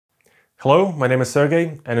Hello, my name is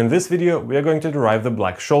Sergey, and in this video we are going to derive the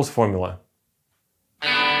Black-Scholes formula.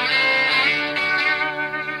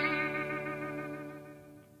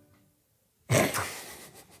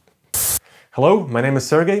 Hello, my name is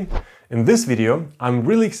Sergey. In this video, I'm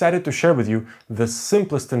really excited to share with you the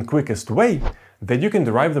simplest and quickest way that you can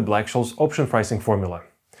derive the Black-Scholes option pricing formula.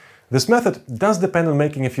 This method does depend on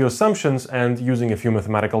making a few assumptions and using a few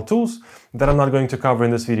mathematical tools that I'm not going to cover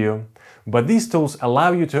in this video, but these tools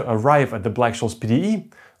allow you to arrive at the Black-Scholes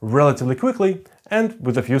PDE relatively quickly and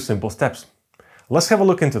with a few simple steps. Let's have a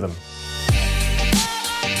look into them.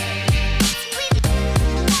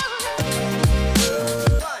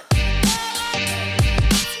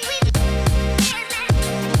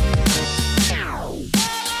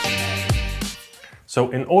 So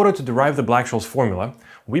in order to derive the Black-Scholes formula,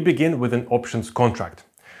 we begin with an options contract.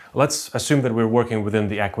 Let's assume that we're working within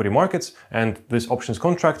the equity markets and this options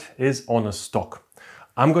contract is on a stock.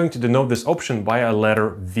 I'm going to denote this option by a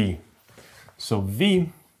letter V. So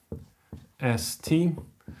V, ST,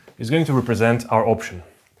 is going to represent our option.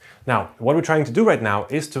 Now, what we're trying to do right now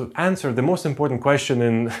is to answer the most important question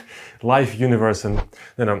in life universe, and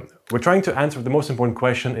we're trying to answer the most important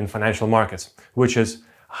question in financial markets, which is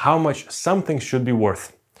how much something should be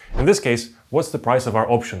worth. In this case, what's the price of our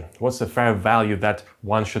option? What's the fair value that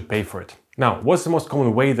one should pay for it? Now, what's the most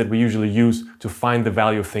common way that we usually use to find the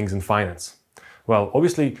value of things in finance? Well,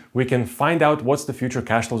 obviously, we can find out what's the future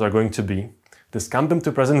cash flows are going to be, discount them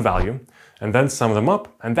to present value, and then sum them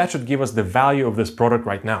up, and that should give us the value of this product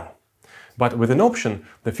right now. But with an option,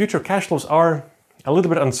 the future cash flows are a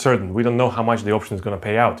little bit uncertain. We don't know how much the option is going to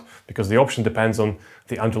pay out because the option depends on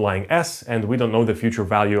the underlying S and we don't know the future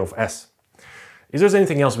value of S. Is there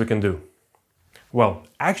anything else we can do? Well,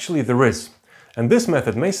 actually there is. And this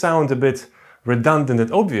method may sound a bit redundant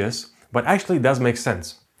and obvious, but actually it does make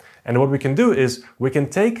sense. And what we can do is we can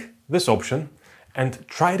take this option and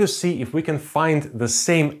try to see if we can find the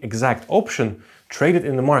same exact option traded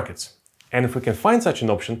in the markets. And if we can find such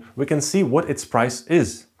an option, we can see what its price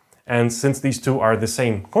is. And since these two are the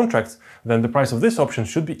same contracts, then the price of this option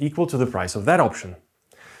should be equal to the price of that option.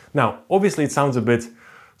 Now, obviously it sounds a bit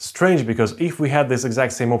strange because if we had this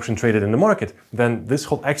exact same option traded in the market, then this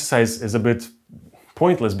whole exercise is a bit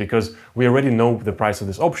pointless because we already know the price of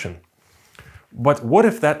this option. But what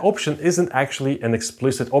if that option isn't actually an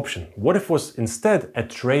explicit option? What if it was instead a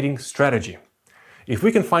trading strategy? If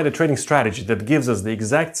we can find a trading strategy that gives us the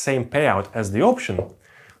exact same payout as the option,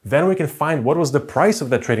 then we can find what was the price of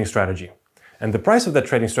that trading strategy. And the price of that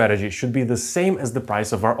trading strategy should be the same as the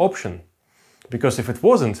price of our option. Because if it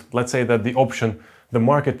wasn't, let's say that the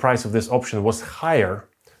market price of this option was higher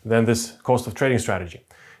than this cost of trading strategy.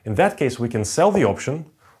 In that case, we can sell the option,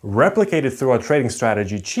 replicate it through our trading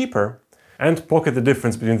strategy cheaper, and pocket the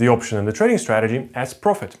difference between the option and the trading strategy as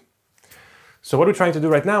profit. So what we're trying to do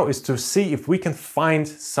right now is to see if we can find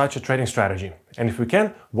such a trading strategy. And if we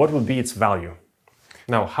can, what would be its value?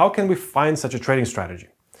 Now, how can we find such a trading strategy?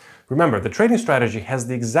 Remember, the trading strategy has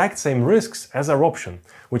the exact same risks as our option,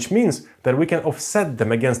 which means that we can offset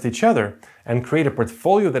them against each other and create a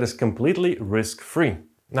portfolio that is completely risk-free.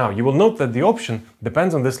 Now, you will note that the option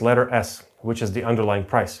depends on this letter S, which is the underlying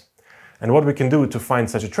price. And what we can do to find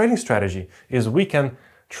such a trading strategy is we can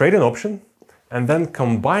trade an option and then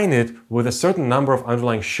combine it with a certain number of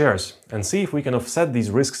underlying shares and see if we can offset these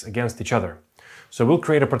risks against each other. So we'll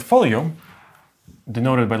create a portfolio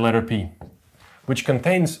denoted by letter P, which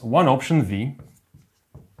contains one option V.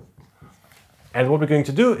 And what we're going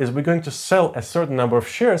to do is we're going to sell a certain number of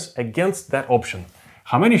shares against that option.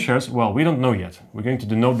 How many shares? Well, we don't know yet. We're going to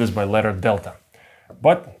denote this by letter delta.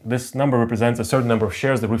 But this number represents a certain number of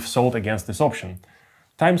shares that we've sold against this option,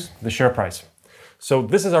 times the share price. So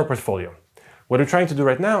this is our portfolio. What we're trying to do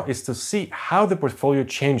right now is to see how the portfolio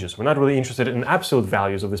changes. We're not really interested in absolute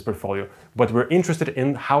values of this portfolio, but we're interested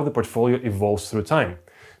in how the portfolio evolves through time.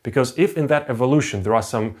 Because if in that evolution there are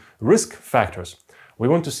some risk factors, we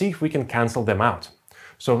want to see if we can cancel them out.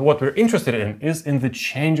 So what we're interested in is in the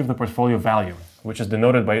change of the portfolio value, which is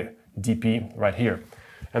denoted by dP right here.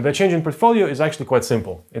 And the change in portfolio is actually quite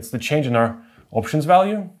simple. It's the change in our options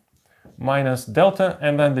value minus delta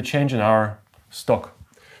and then the change in our stock.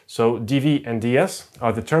 So dV and ds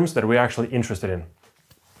are the terms that we're actually interested in.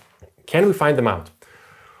 Can we find them out?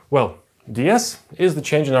 Well, ds is the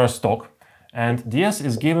change in our stock, and ds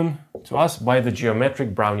is given to us by the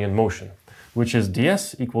geometric Brownian motion, which is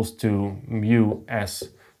ds equals to mu s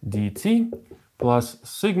dt plus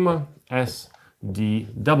sigma s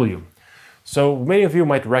dw. So many of you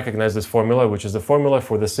might recognize this formula, which is the formula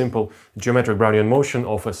for the simple geometric Brownian motion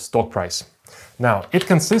of a stock price. Now, it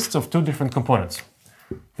consists of two different components.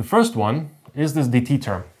 The first one is this dt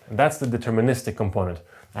term, That's the deterministic component.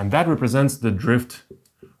 And that represents the drift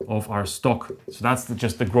of our stock. So that's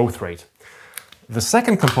just the growth rate. The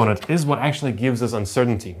second component is what actually gives us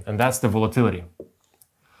uncertainty, and that's the volatility.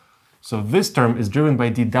 So this term is driven by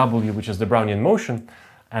dw, which is the Brownian motion,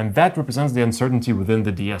 and that represents the uncertainty within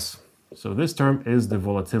the ds. So this term is the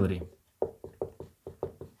volatility.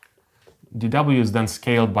 dw is then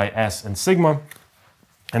scaled by s and sigma,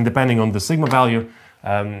 and depending on the sigma value,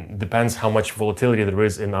 depends how much volatility there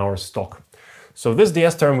is in our stock. So this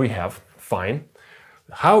ds term we have, fine.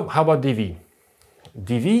 How about dv?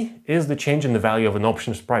 dv is the change in the value of an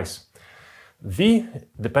option's price. V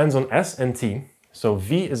depends on s and t, so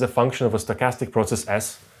v is a function of a stochastic process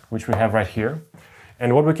s, which we have right here.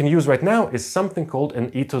 And what we can use right now is something called an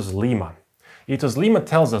ethos lemma. Ethos lemma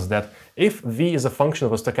tells us that if v is a function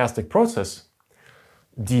of a stochastic process,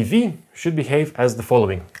 dv should behave as the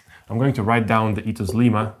following. I'm going to write down the ethos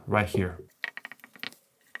lemma right here.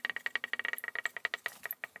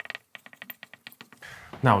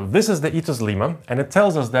 Now, this is the ethos lemma, and it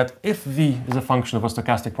tells us that if v is a function of a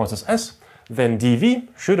stochastic process s, then dv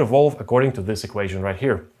should evolve according to this equation right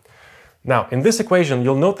here. Now, in this equation,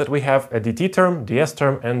 you'll note that we have a dt term, ds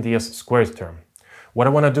term, and ds squared term. What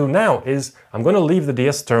I want to do now is I'm going to leave the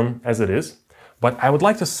ds term as it is, but I would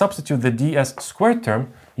like to substitute the ds squared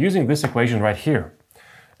term using this equation right here.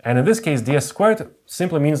 And in this case, ds squared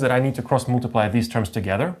simply means that I need to cross multiply these terms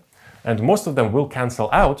together, and most of them will cancel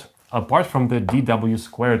out apart from the dw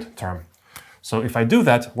squared term. So if I do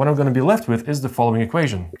that, what I'm going to be left with is the following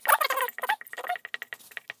equation.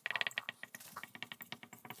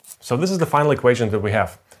 So this is the final equation that we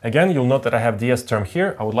have. Again, you'll note that I have ds term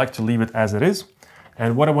here. I would like to leave it as it is.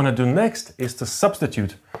 And what I want to do next is to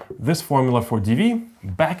substitute this formula for dv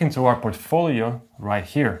back into our portfolio right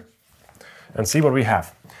here and see what we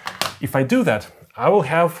have. If I do that, I will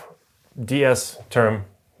have ds term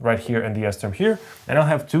right here and ds term here, and I'll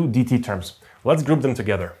have two dt terms. Let's group them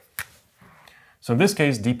together. So in this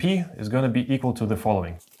case, dp is going to be equal to the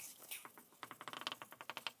following.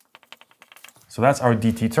 So that's our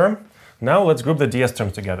dt term. Now let's group the ds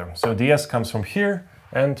terms together. So ds comes from here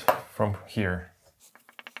and from here.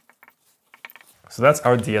 So that's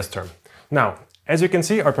our ds term. Now, as you can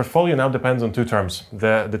see, our portfolio now depends on two terms,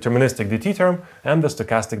 the deterministic dt term and the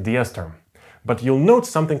stochastic ds term. But you'll note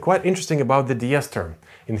something quite interesting about the ds term.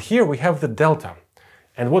 In here we have the delta.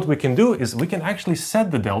 And what we can do is we can actually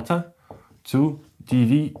set the delta to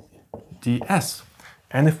dv ds.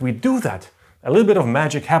 And if we do that, a little bit of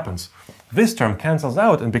magic happens. This term cancels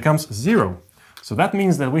out and becomes 0. So that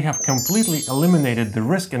means that we have completely eliminated the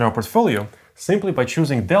risk in our portfolio simply by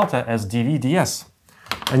choosing delta as dv ds.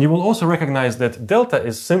 And you will also recognize that delta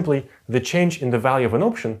is simply the change in the value of an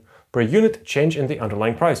option per unit change in the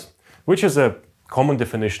underlying price, which is a common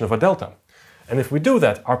definition of a delta. And if we do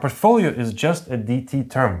that, our portfolio is just a dt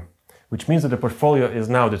term, which means that the portfolio is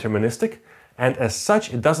now deterministic, and as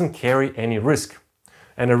such it doesn't carry any risk.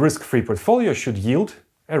 And a risk-free portfolio should yield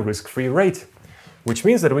a risk-free rate, which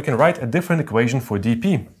means that we can write a different equation for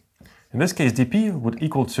dp. In this case, dp would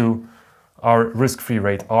equal to our risk-free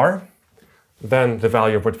rate r, then the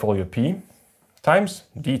value of portfolio p, times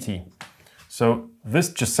dt. So this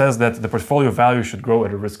just says that the portfolio value should grow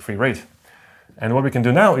at a risk-free rate. And what we can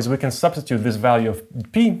do now is we can substitute this value of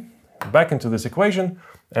p back into this equation,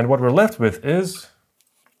 and what we're left with is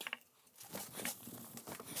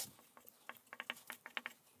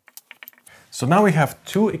so now we have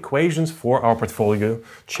two equations for our portfolio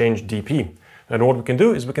change dp. And what we can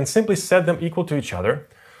do is we can simply set them equal to each other.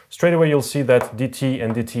 Straight away you'll see that dt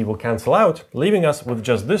and dt will cancel out, leaving us with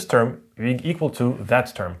just this term being equal to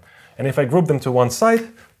that term. And if I group them to one side,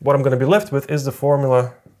 what I'm going to be left with is the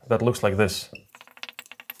formula that looks like this.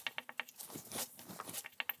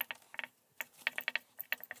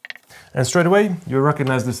 And straight away you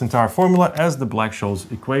recognize this entire formula as the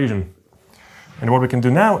Black-Scholes equation. And what we can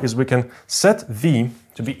do now is we can set v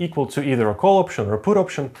to be equal to either a call option or a put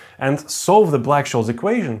option and solve the Black-Scholes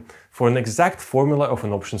equation for an exact formula of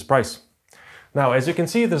an option's price. Now, as you can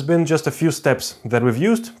see, there's been just a few steps that we've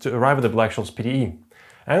used to arrive at the Black-Scholes PDE.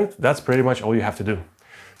 And that's pretty much all you have to do.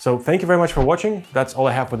 So thank you very much for watching. That's all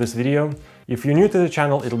I have for this video. If you're new to the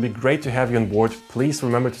channel, it'll be great to have you on board. Please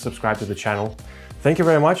remember to subscribe to the channel. Thank you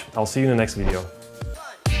very much. I'll see you in the next video.